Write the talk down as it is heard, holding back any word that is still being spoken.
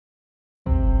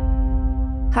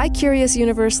Hi, Curious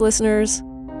Universe listeners.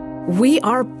 We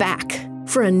are back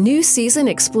for a new season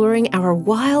exploring our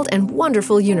wild and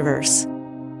wonderful universe.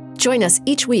 Join us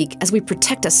each week as we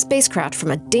protect a spacecraft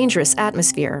from a dangerous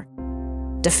atmosphere,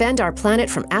 defend our planet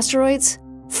from asteroids,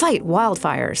 fight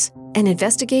wildfires, and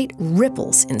investigate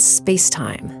ripples in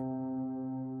space-time.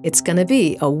 It's gonna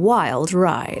be a wild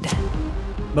ride.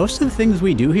 Most of the things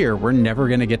we do here, we're never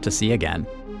gonna get to see again.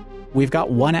 We've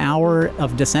got 1 hour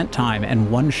of descent time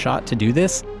and one shot to do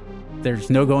this. There's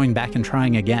no going back and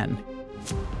trying again.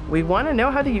 We want to know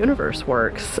how the universe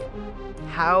works,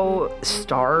 how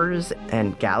stars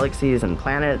and galaxies and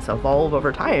planets evolve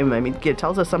over time. I mean, it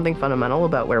tells us something fundamental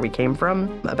about where we came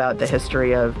from, about the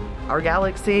history of our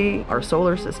galaxy, our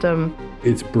solar system.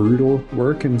 It's brutal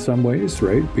work in some ways,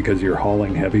 right? Because you're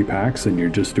hauling heavy packs and you're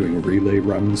just doing relay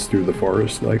runs through the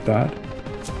forest like that.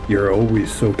 You're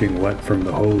always soaking wet from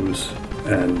the hose,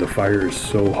 and the fire's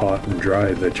so hot and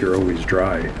dry that you're always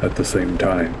dry at the same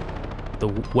time. The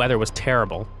weather was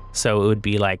terrible, so it would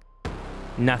be like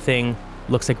nothing,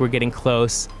 looks like we're getting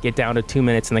close, get down to 2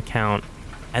 minutes in the count,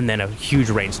 and then a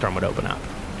huge rainstorm would open up.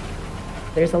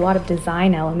 There's a lot of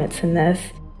design elements in this,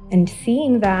 and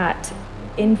seeing that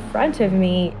in front of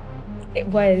me, it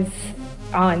was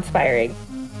awe-inspiring.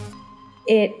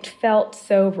 It felt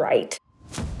so right.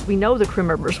 We know the crew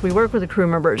members, we work with the crew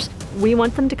members. We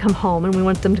want them to come home, and we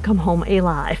want them to come home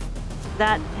alive.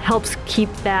 That helps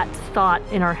keep that thought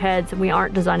in our heads, and we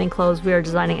aren't designing clothes, we are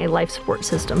designing a life support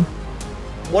system.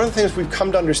 One of the things we've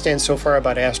come to understand so far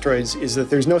about asteroids is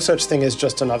that there's no such thing as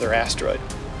just another asteroid.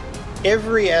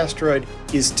 Every asteroid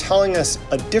is telling us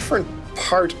a different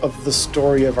part of the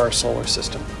story of our solar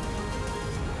system.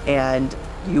 And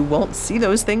you won't see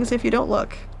those things if you don't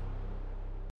look.